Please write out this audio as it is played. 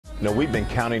No, we've been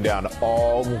counting down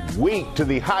all week to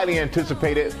the highly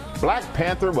anticipated Black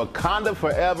Panther Wakanda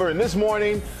Forever. And this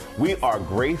morning, we are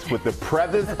graced with the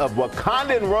presence of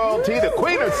Wakandan royalty, the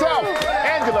queen herself,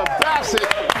 Angela Bassett.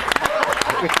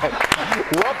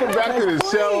 Welcome back to the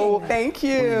show. Thank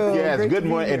you. Yes, Great good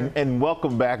morning and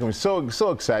welcome back. I'm so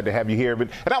excited to have you here. And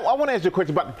I want to ask you a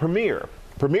question about the premiere.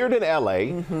 Premiered in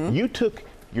LA. You took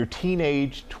your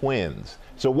teenage twins.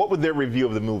 So what was their review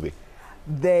of the movie?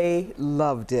 They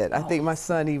loved it. I think my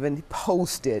son even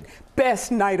posted,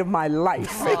 best night of my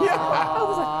life. I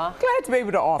was like, glad to be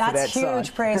able to offer that, That's huge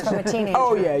son. praise from a teenager.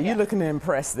 Oh yeah, you're looking to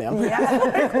impress them.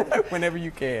 Yeah. Whenever you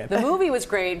can. The movie was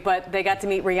great, but they got to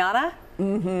meet Rihanna.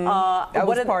 That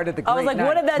was part of the great I was like, night.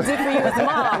 what did that do for you as a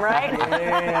mom, right?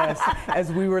 Yes.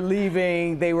 As we were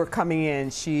leaving, they were coming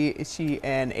in. She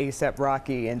and A$AP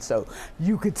Rocky, and so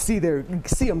you could see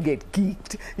them get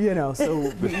geeked, you know.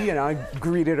 So I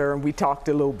greeted her and we talked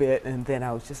a little bit, and then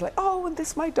I was just like, oh, and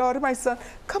this is my daughter, my son.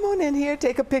 Come on in here,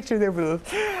 take a picture. They were in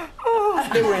tears.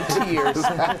 They were in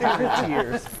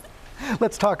tears.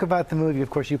 Let's talk about the movie.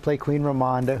 Of course, you play Queen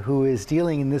Ramonda, who is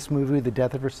dealing in this movie with the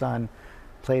death of her son,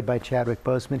 played by Chadwick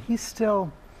Boseman. He's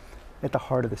still at the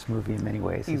heart of this movie in many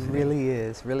ways. He really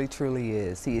is, really truly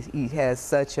is. He has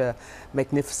such a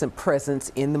magnificent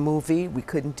presence in the movie. We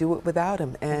couldn't do it without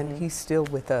him, and he's still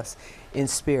with us in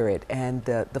spirit. And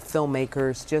the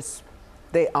filmmakers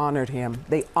they honored him.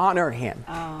 They honor him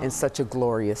in such a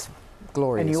glorious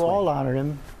way. And you all honor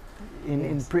him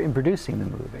in producing the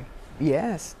movie.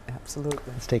 Yes,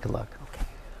 absolutely. Let's take a look.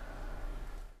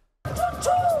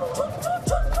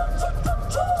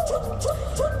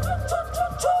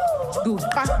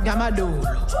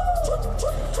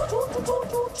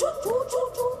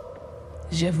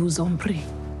 Je vous en prie.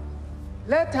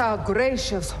 Let our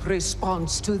gracious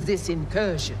response to this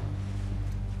incursion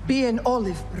be an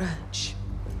olive branch.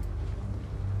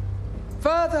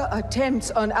 Further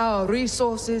attempts on our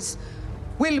resources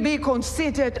will be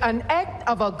considered an act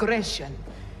of aggression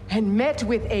and met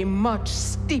with a much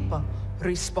steeper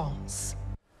response.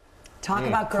 Talk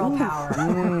about girl power.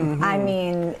 I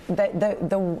mean,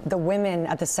 the women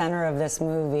at the center of this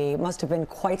movie must have been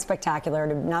quite spectacular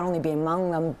to not only be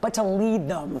among them, but to lead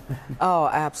them. Oh,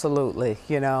 absolutely.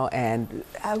 And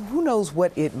who knows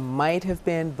what it might have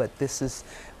been, but this is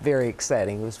very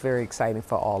exciting. It was very exciting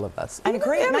for all of us. And a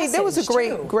great message, there was a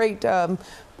too. great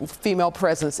female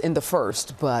presence in the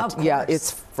first, but yeah, it's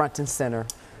front and center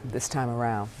this time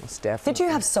around. Most definitely. Did you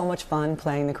have so much fun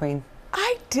playing the Queen?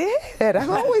 I did. I've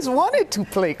always wanted to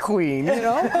play Queen,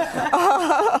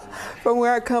 from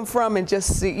where I come from, and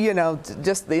just see,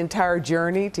 just the entire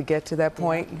journey to get to that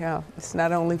point. Yeah, it's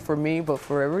not only for me, but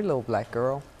for every little black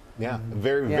girl. Yeah,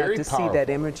 very to powerful. See that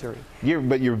imagery.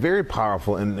 But you're very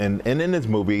powerful, and in this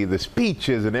movie, the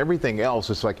speeches and everything else,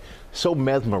 it's like so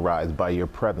mesmerized by your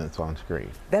presence on screen.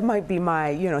 That might be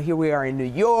my, here we are in New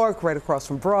York, right across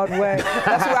from Broadway.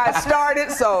 That's where I started,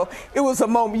 so it was a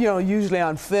moment, usually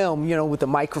on film, with the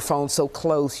microphone so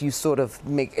close, you sort of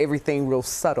make everything real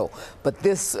subtle. But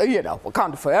this,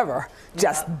 Wakanda Forever,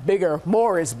 just bigger,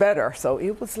 more is better. So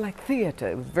it was like theater.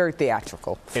 It was very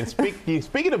theatrical. And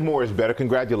speaking of more is better,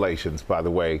 congratulations, by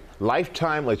the way.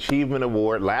 Lifetime Achievement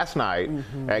Award last night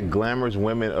at Glamour's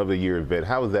Women of the Year event.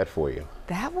 How was that for you?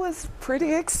 That was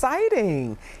pretty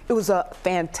exciting. It was a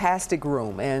fantastic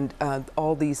room, and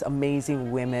all these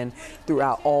amazing women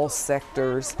throughout all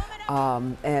sectors,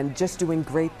 and just doing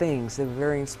great things. They were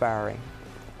very inspiring,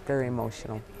 very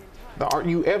emotional. Now, do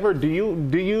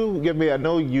you give me? I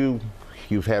know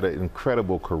you've had an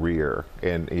incredible career,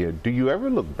 and do you ever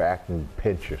look back and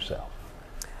pinch yourself?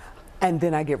 And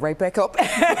then I get right back up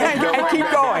and keep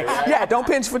going. Right? Yeah, don't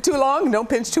pinch for too long, don't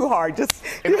pinch too hard. Just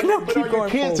keep are going your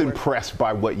kids forward. impressed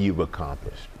by what you've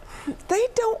accomplished? They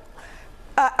don't.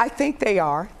 I think they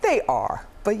are. They are.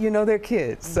 But they're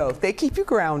kids, so if they keep you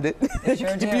grounded, They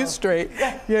sure keep do. you straight.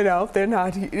 They're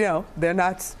not. They're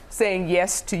not saying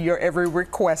yes to your every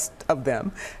request of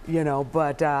them.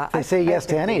 But They say yes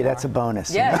to any. That's a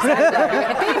bonus. Yes,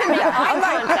 exactly. I'm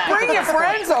like, bring your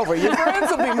friends over. Your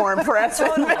friends will be more impressed.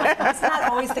 That's not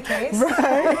always the case.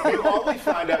 Right? You always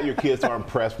find out your kids are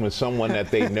impressed when someone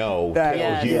that they know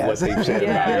tells you what they've said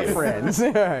about Their you. friends.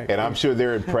 And I'm sure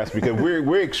they're impressed because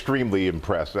we're extremely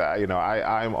impressed.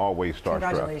 I'm always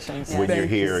starstruck Congratulations. when Yeah. you're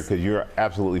Thank you. here because you're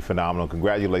absolutely phenomenal.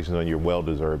 Congratulations on your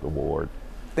well-deserved award.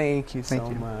 Thank you so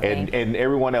much. And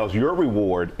everyone else, your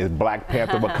reward is Black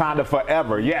Panther Wakanda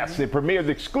Forever. Yes, it premieres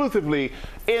exclusively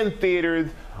in theaters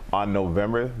on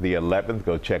November the 11th.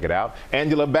 Go check it out.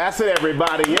 Angela Bassett,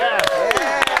 everybody. Yes.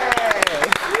 Yay.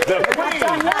 The Queen.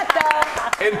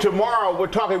 And tomorrow, we're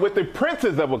talking with the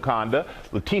Princess of Wakanda,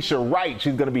 Letitia Wright.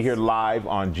 She's going to be here live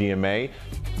on GMA.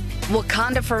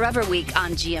 Wakanda Forever Week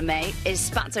on GMA is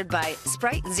sponsored by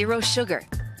Sprite Zero Sugar.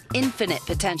 Infinite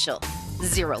potential,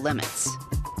 zero limits.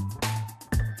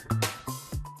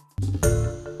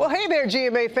 Well, hey there,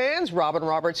 GMA fans. Robin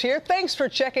Roberts here. Thanks for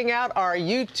checking out our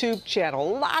YouTube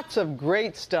channel. Lots of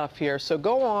great stuff here. So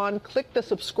go on, click the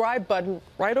subscribe button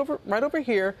right over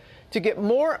here to get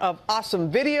more of awesome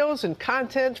videos and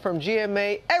content from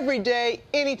GMA every day,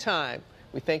 anytime.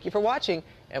 We thank you for watching,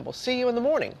 and we'll see you in the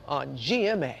morning on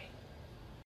GMA.